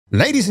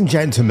Ladies and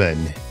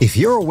gentlemen, if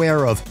you're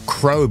aware of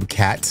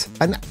Crowbcat,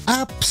 an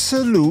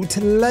absolute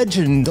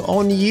legend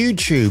on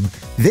YouTube,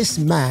 this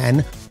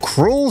man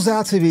crawls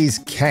out of his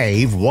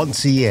cave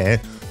once a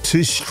year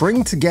to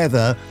string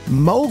together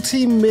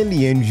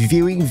multi-million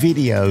viewing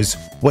videos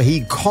where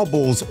he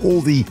cobbles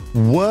all the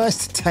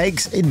worst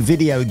takes in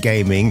video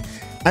gaming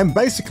and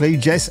basically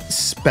just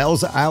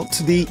spells it out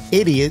to the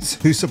idiots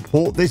who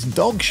support this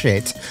dog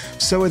shit.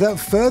 So without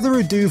further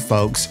ado,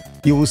 folks,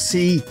 you will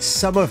see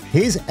some of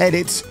his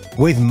edits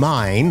with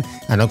mine,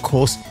 and of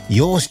course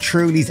yours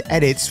truly's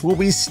edits will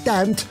be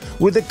stamped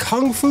with the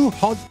Kung Fu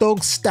Hot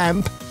Dog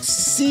stamp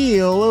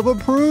seal of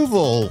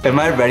approval. Am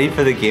I ready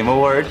for the Game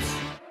Awards?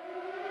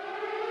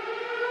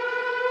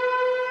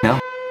 No.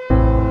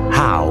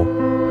 How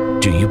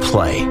do you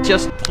play?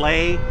 Just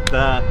play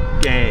the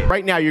game.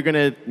 Right now you're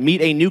gonna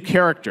meet a new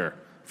character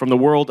from the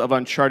world of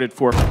Uncharted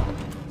 4.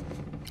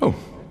 Oh.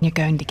 You're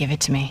going to give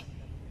it to me.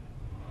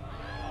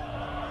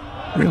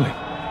 Really?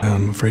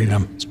 I'm afraid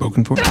I'm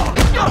spoken for.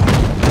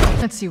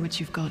 Let's see what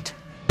you've got.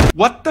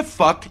 What the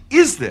fuck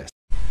is this?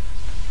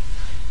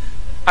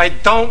 I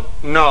don't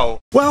know.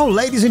 Well,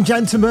 ladies and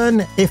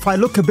gentlemen, if I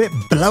look a bit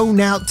blown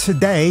out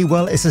today,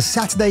 well, it's a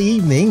Saturday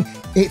evening,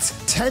 it's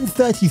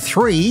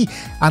 10:33,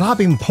 and I've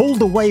been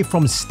pulled away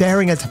from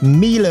staring at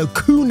Mila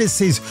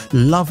Kunis's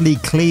lovely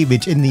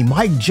cleavage in the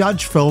Mike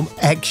Judge film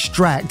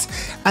Extract,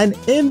 and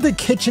in the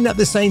kitchen at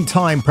the same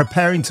time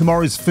preparing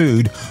tomorrow's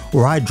food,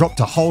 where I dropped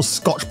a whole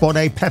Scotch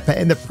bonnet pepper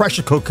in the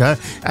pressure cooker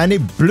and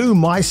it blew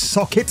my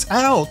sockets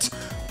out.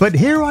 But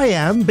here I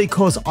am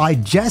because I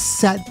just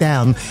sat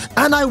down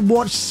and I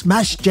watched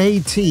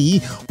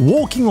SmashJT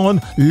walking on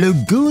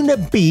Laguna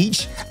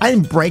Beach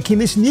and breaking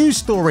this news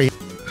story.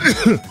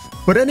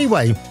 But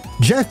anyway,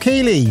 Geoff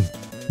Keighley,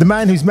 the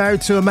man who's married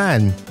to a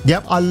man.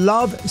 Yep, I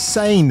love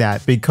saying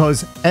that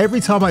because every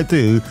time I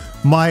do,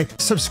 my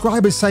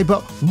subscribers say,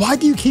 but why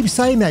do you keep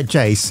saying that,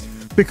 Jace?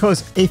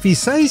 Because if you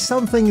say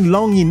something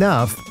long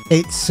enough,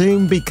 it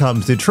soon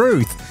becomes the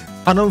truth.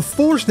 And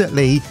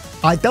unfortunately,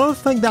 I don't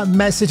think that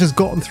message has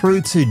gotten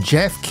through to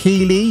Geoff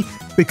Keighley,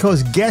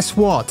 because guess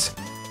what?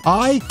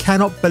 I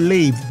cannot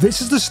believe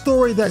this is the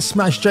story that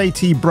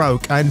SmashJT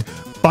broke, and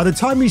by the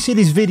time you see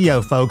this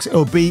video, folks,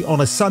 it'll be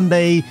on a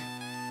Sunday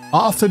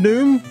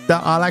afternoon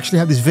that I'll actually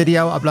have this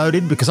video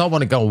uploaded, because I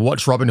want to go and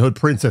watch Robin Hood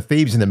Prince of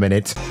Thieves in a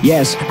minute.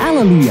 Yes,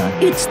 hallelujah,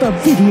 it's the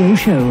video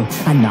show.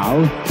 And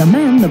now, the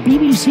man the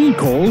BBC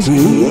calls...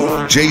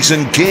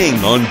 Jason King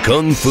on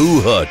Kung Fu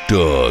Hot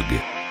Dog.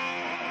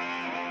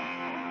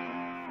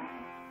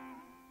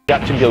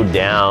 Got to go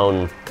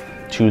down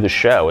to the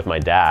show with my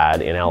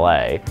dad in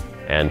LA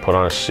and put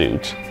on a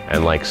suit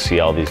and like see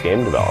all these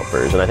game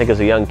developers. And I think as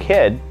a young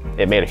kid,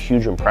 it made a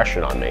huge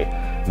impression on me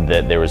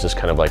that there was this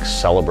kind of like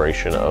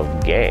celebration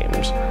of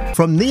games.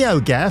 From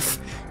NeoGAF,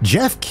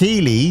 Geoff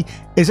Keighley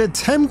is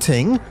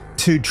attempting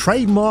to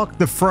trademark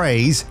the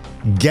phrase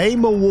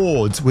Game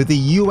Awards with the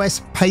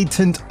US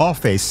Patent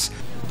Office.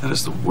 That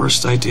is the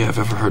worst idea I've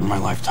ever heard in my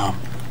life, Tom.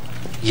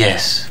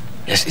 Yes,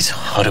 it's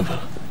horrible,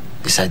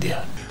 this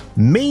idea.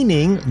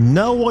 Meaning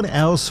no one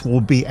else will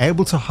be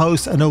able to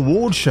host an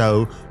award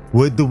show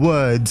with the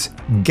words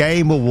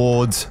Game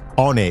Awards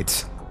on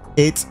it.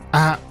 It's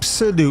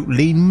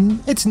absolutely,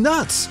 it's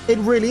nuts. It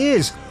really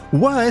is.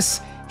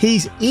 Worse,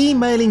 he's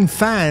emailing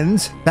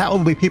fans, that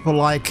will be people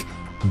like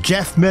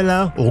Jeff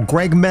Miller or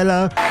Greg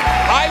Miller.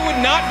 I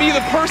would not be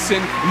the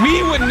person,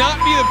 we would not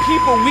be the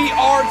people we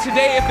are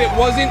today if it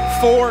wasn't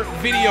for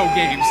video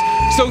games.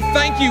 So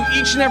thank you,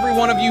 each and every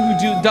one of you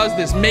who does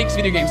this, makes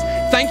video games.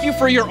 Thank you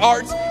for your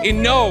art,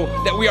 and know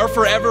that we are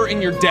forever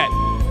in your debt.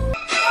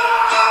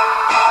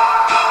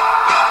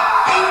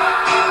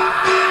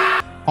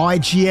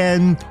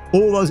 IGN,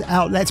 all those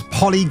outlets,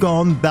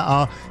 Polygon,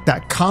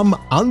 that come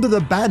under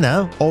the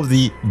banner of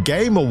the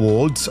Game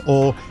Awards,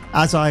 or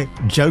as I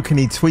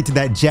jokingly tweeted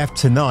at Geoff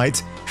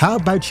tonight, how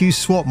about you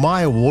swap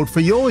my award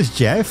for yours,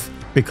 Geoff?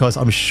 Because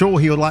I'm sure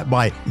he'll like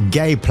my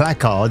gay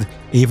placard,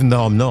 even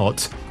though I'm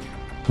not.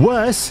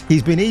 Worse,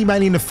 he's been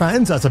emailing the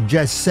fans, as I've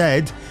just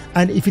said,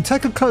 and if you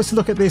take a closer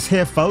look at this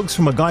here, folks,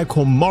 from a guy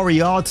called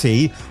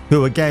Moriarty,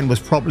 who again was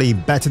probably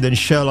better than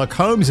Sherlock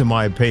Holmes in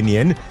my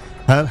opinion,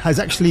 has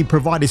actually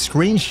provided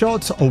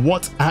screenshots of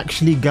what's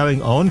actually going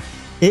on.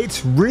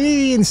 It's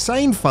really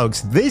insane,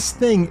 folks. This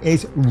thing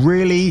is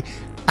really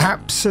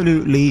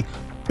absolutely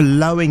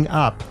blowing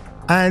up.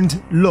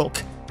 And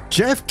look,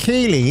 Geoff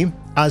Keighley,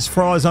 as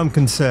far as I'm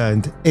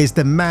concerned, is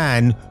the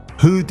man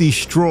who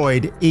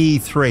destroyed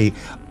E3.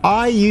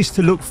 I used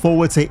to look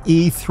forward to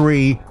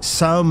E3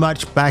 so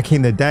much back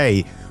in the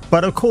day.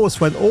 But of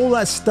course, when all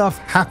that stuff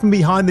happened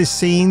behind the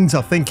scenes,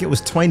 I think it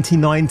was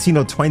 2019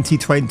 or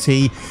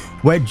 2020,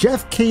 where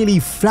Geoff Keighley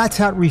flat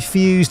out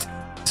refused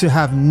to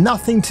have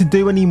nothing to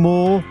do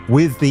anymore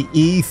with the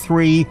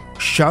E3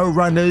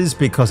 showrunners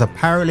because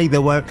apparently they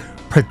weren't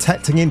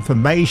protecting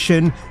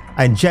information,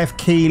 and Geoff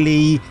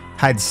Keighley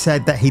had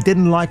said that he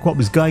didn't like what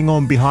was going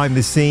on behind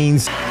the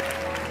scenes.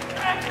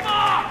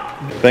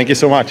 Thank you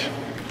so much.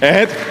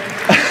 Ed?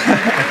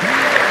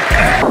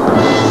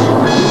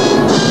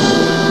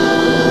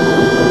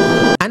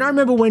 And I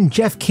remember when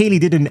Geoff Keighley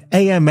did an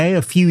AMA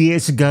a few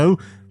years ago.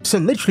 So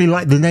literally,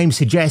 like the name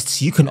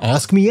suggests, you can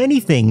ask me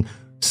anything.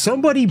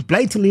 Somebody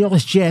blatantly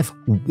asked Geoff,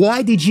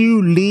 why did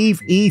you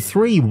leave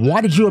E3?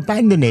 Why did you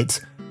abandon it?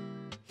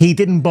 He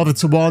didn't bother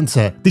to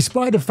answer,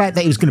 despite the fact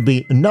that it was going to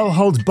be a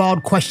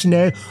no-holds-barred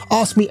questionnaire,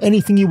 ask me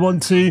anything you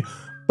want to.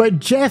 But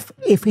Geoff,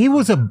 if he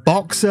was a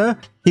boxer,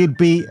 he'd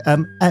be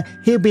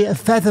a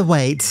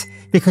featherweight,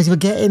 because we're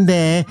getting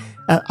there.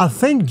 I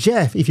think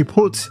Geoff, if you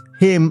put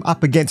him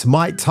up against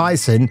Mike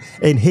Tyson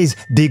in his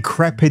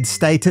decrepit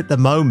state at the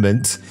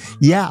moment,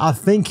 yeah, I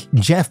think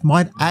Geoff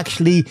might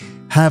actually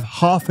have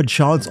half a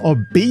chance of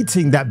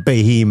beating that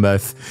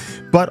behemoth.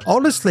 But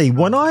honestly,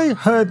 when I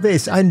heard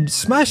this, and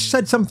Smash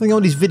said something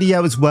on his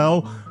video as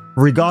well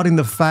regarding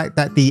the fact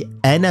that the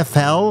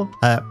NFL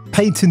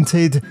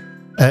patented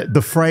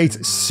the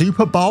phrase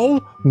Super Bowl,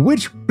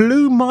 which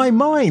blew my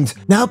mind.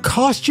 Now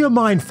cast your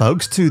mind,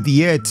 folks, to the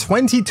year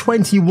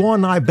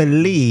 2021, I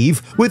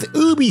believe, with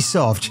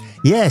Ubisoft.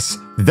 Yes,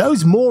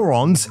 those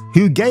morons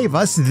who gave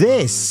us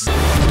this.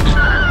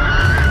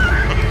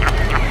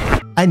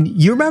 And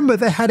you remember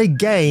they had a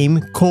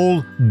game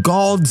called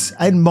Gods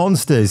and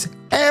Monsters.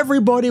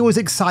 Everybody was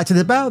excited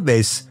about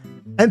this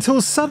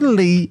until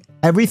suddenly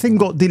everything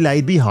got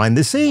delayed behind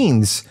the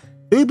scenes.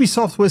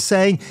 Ubisoft was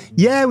saying,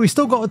 yeah, we've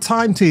still got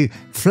time to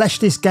flesh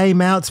this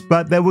game out,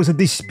 but there was a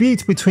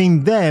dispute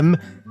between them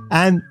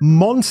and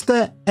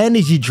Monster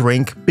Energy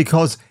Drink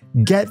because,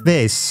 get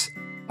this,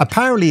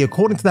 apparently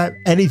according to that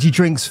energy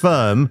drinks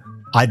firm,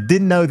 I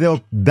didn't know they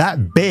were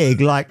that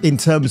big, like in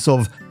terms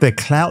of the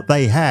clout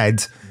they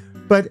had,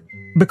 but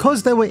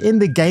because they were in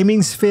the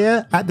gaming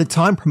sphere at the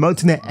time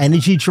promoting their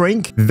energy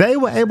drink, they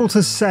were able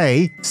to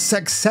say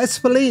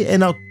successfully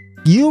in a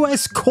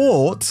US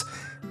court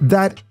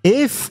that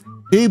if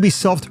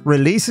Ubisoft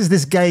releases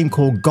this game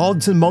called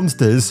Gods and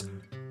Monsters,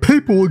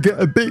 people will get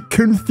a bit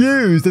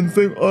confused and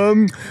think,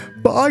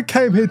 but I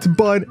came here to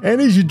buy an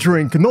energy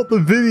drink and not the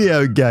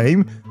video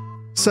game.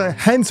 So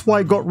hence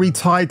why it got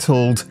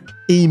retitled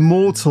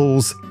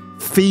Immortals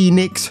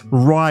Phoenix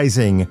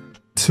Rising,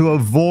 to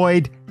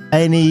avoid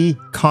any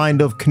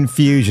kind of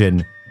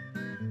confusion.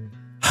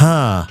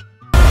 Huh.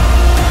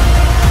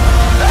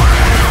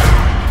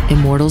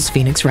 Immortals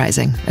Phoenix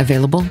Rising,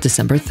 available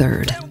December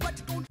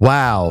 3rd.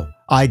 Wow.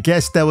 I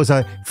guess there was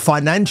a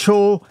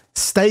financial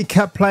stake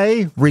at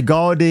play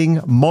regarding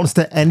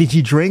Monster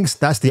Energy drinks.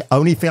 That's the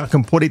only thing I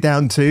can put it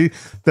down to.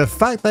 The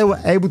fact they were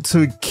able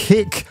to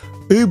kick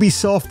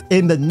Ubisoft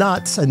in the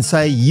nuts and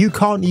say, you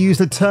can't use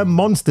the term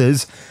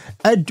monsters.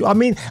 I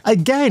mean,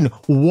 again,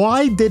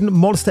 why didn't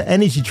Monster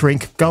Energy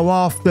Drink go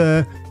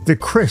after the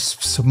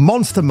crisps,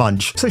 Monster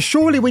Munch? So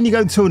surely when you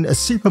go to a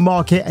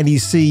supermarket and you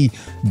see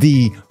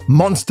the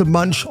Monster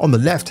Munch on the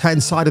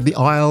left-hand side of the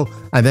aisle,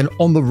 and then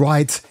on the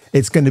right,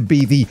 it's going to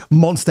be the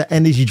Monster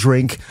Energy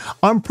Drink,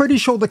 I'm pretty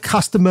sure the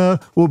customer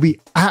will be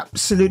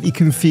absolutely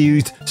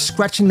confused,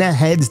 scratching their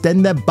heads,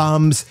 then their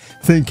bums,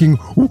 thinking,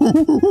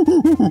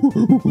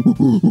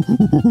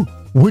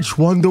 which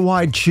one do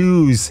I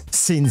choose,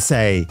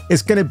 Sensei?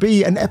 It's going to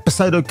be an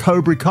episode of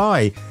Cobra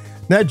Kai.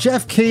 Now,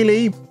 Geoff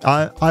Keighley,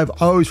 I've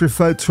always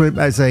referred to him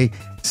as he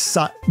is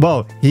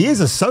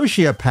a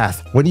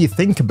sociopath when you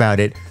think about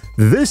it.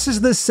 This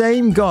is the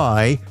same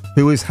guy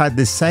who has had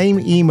the same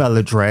email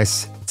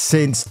address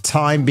since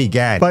time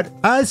began. But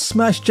as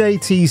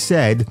SmashJT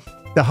said,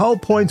 the whole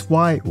point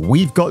why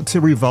we've got to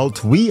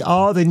revolt, we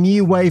are the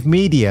new wave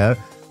media,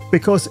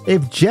 because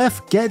if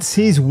Geoff gets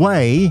his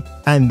way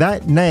and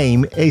that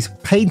name is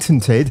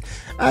patented,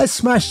 as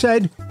Smash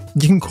said,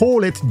 you can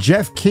call it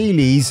Geoff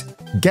Keighley's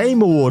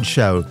Game Award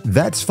Show.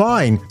 That's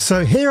fine.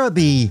 So here are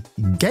the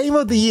Game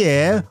of the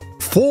Year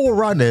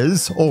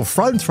forerunners or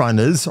front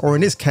runners, or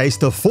in this case,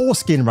 the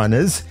foreskin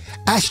runners.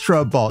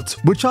 Astrobot,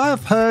 which I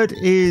have heard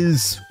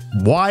is,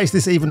 why is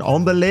this even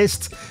on the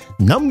list?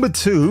 Number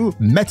 2,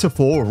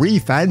 Metaphor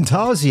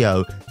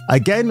ReFantasio.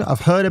 Again, I've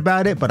heard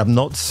about it, but I've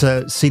not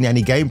seen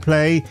any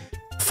gameplay.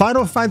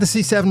 Final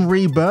Fantasy VII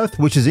Rebirth,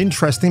 which is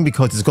interesting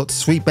because it's got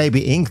Sweet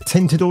Baby Ink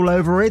tinted all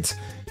over it.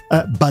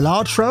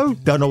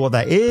 Balatro, don't know what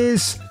that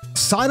is.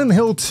 Silent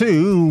Hill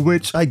 2,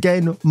 which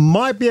again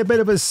might be a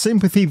bit of a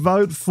sympathy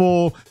vote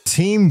for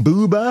Team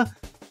Booba.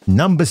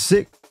 Number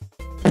 6.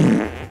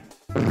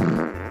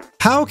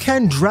 How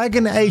can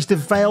Dragon Age the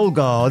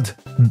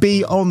Veilguard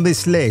be on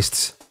this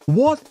list?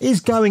 What is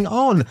going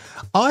on?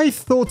 I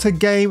thought a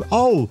game,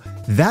 oh,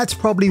 that's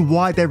probably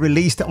why they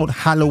released it on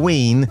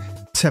Halloween,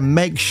 to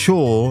make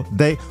sure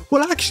they,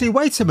 well actually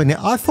wait a minute,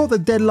 I thought the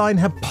deadline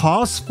had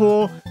passed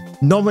for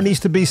nominees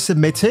to be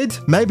submitted.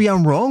 Maybe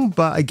I'm wrong,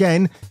 but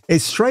again,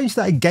 it's strange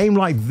that a game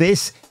like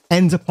this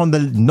ends up on the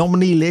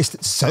nominee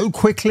list so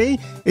quickly.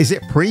 Is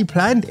it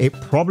pre-planned? It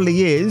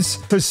probably is.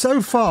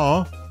 So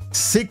far,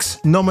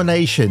 6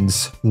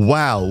 nominations.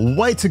 Wow,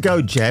 way to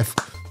go, Geoff.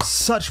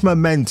 Such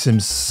momentum,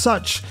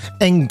 such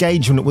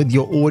engagement with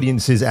your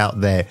audiences out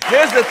there.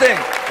 Here's the thing.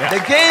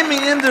 The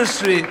gaming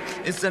industry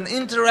is an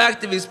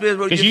interactive experience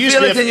where you used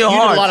feel to it in your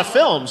heart. You did a lot of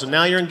films, and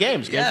now you're in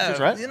games. Yeah,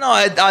 right? You know,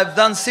 I've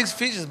done 6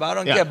 features, but I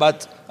don't care.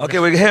 But okay,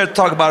 we're here to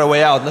talk about a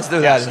way out. Let's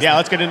do that. Yeah,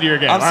 let's get into your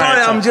game. I'm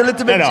sorry, I'm a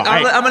little bit.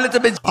 I'm a little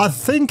bit. I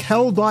think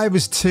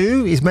Helldivers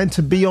 2 is meant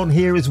to be on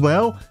here as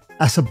well.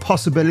 That's a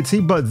possibility,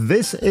 but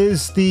this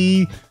is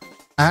the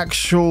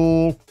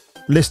actual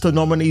list of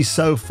nominees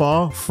so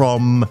far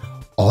from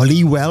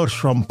Ollie Welsh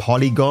from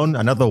Polygon,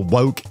 another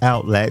woke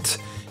outlet.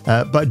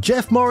 But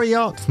Geoff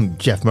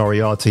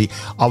Moriarty,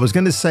 I was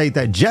going to say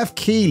that Geoff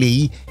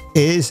Keighley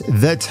is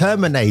the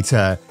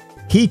Terminator.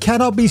 He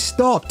cannot be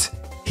stopped.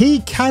 He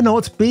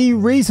cannot be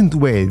reasoned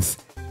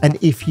with. And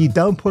if you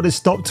don't put a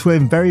stop to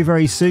him very,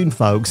 very soon,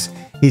 folks,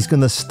 he's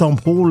going to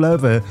stomp all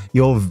over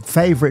your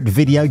favorite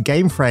video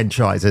game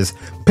franchises.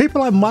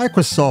 People like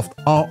Microsoft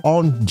are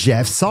on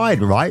Geoff's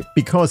side, right?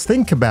 Because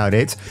think about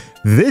it.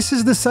 This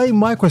is the same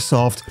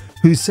Microsoft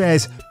who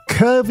says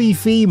curvy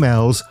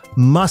females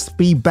must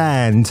be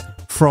banned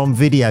from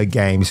video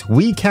games.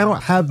 We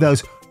cannot have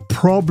those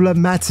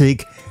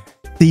problematic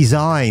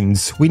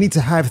designs. We need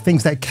to have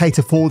things that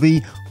cater for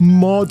the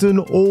modern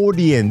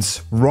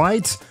audience,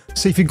 right?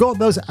 So if you've got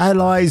those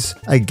allies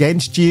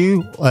against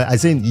you,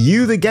 as in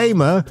you the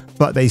gamer,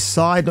 but they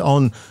side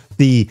on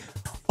the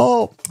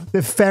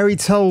fairy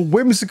tale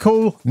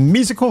whimsical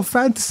musical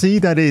fantasy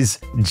that is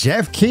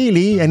Geoff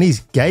Keighley and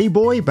his gay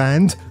boy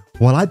band,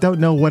 well, I don't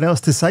know what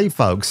else to say,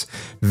 folks.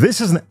 This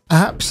is an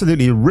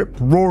absolutely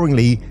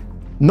rip-roaringly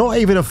not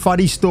even a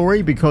funny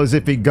story, because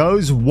if it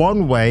goes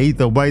one way,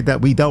 the way that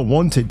we don't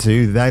want it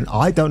to, then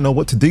I don't know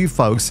what to do,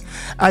 folks.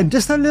 And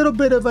just a little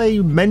bit of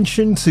a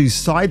mention to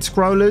Side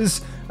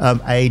Scrollers,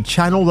 a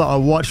channel that I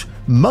watch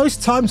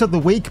most times of the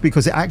week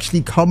because it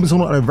actually comes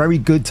on at a very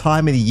good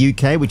time in the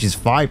UK, which is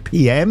 5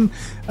 p.m.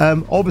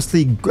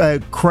 Obviously,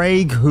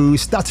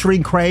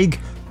 Stuttering Craig,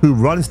 who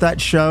runs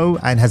that show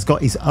and has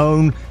got his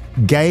own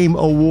Game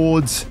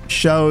Awards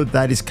show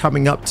that is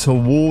coming up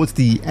towards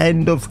the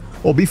end of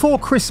or before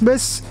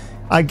Christmas.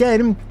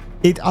 Again,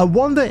 I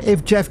wonder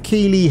if Geoff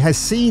Keighley has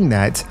seen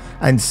that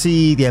and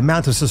see the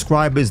amount of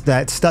subscribers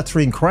that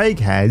Stuttering Craig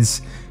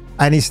has,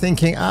 and he's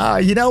thinking,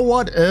 you know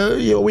what,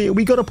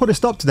 we got to put a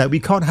stop to that. We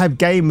can't have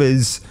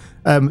gamers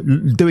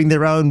doing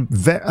their own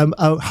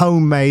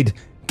homemade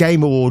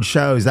Game Award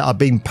shows that are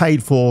being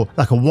paid for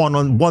like a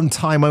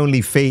one-time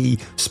only fee,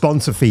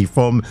 sponsor fee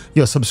from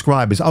your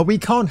subscribers. We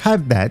can't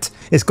have that.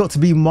 It's got to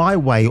be my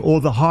way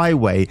or the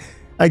highway.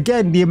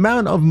 Again, the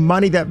amount of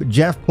money that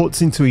Geoff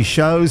puts into his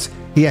shows,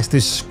 he has to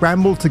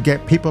scramble to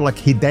get people like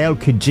Hideo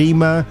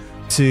Kojima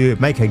to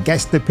make a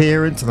guest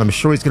appearance, and I'm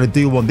sure he's going to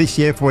do one this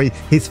year for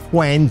his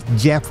friend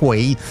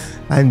Jeffrey.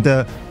 And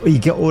you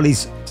get all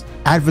these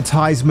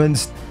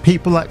advertisements,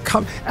 people that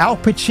come. Al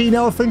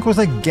Pacino, I think, was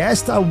a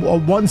guest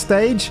on one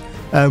stage,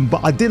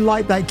 but I did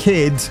like that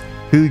kid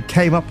who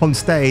came up on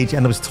stage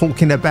and was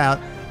talking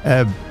about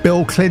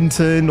Bill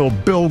Clinton or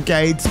Bill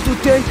Gates. To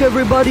thank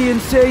everybody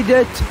and say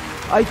that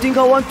I think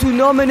I want to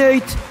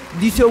nominate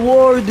this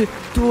award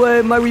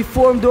to my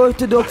Reformed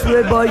Orthodox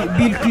Rabbi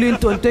Bill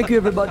Clinton. Thank you,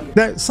 everybody.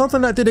 Now,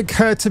 something that did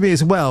occur to me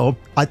as well,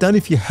 I don't know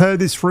if you heard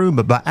this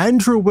rumor, but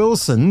Andrew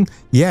Wilson,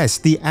 yes,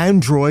 the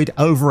android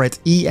over at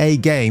EA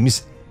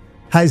Games,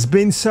 has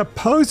been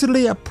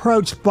supposedly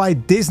approached by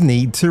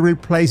Disney to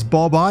replace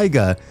Bob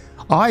Iger.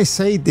 I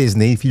say,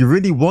 Disney, if you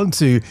really want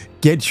to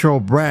get your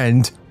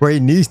brand where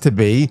it needs to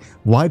be,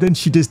 why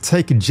don't you just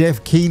take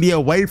Geoff Keighley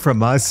away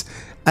from us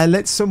and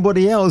let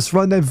somebody else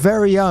run their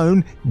very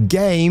own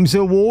Games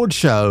Award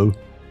show?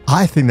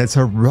 I think that's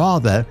a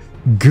rather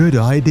good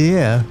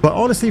idea. But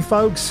honestly,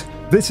 folks,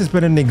 this has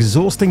been an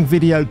exhausting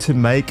video to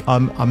make.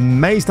 I'm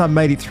amazed I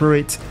made it through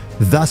it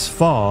thus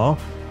far.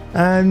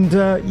 And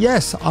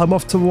yes, I'm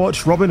off to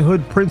watch Robin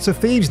Hood Prince of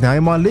Thieves now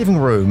in my living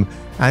room,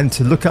 and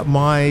to look at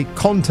my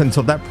contents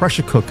of that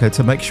pressure cooker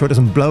to make sure it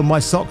doesn't blow my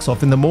socks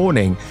off in the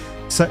morning.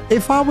 So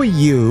if I were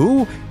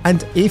you,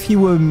 and if you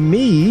were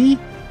me,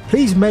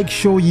 please make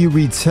sure you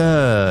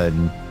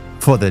return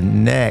for the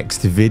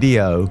next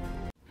video.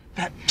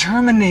 That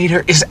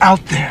Terminator is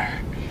out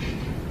there.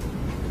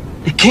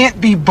 It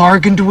can't be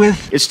bargained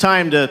with. It's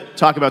time to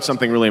talk about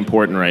something really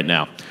important right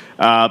now.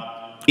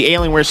 The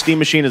Alienware Steam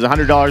Machine is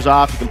 $100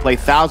 off. You can play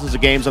thousands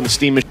of games on the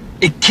Steam Machine.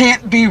 It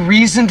can't be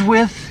reasoned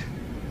with.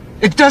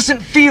 It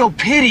doesn't feel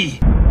pity,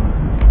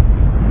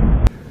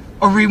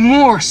 or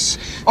remorse,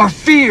 or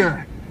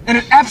fear. And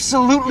it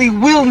absolutely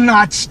will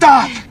not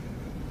stop.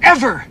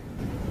 Ever.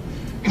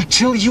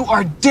 Until you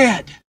are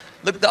dead.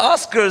 Look, the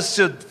Oscars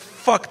should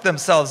fuck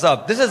themselves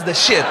up. This is the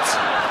shit.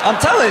 I'm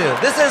telling you,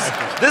 this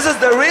is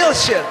the real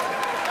shit.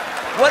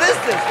 What is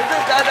this? This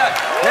is the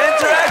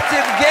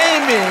interactive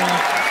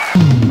gaming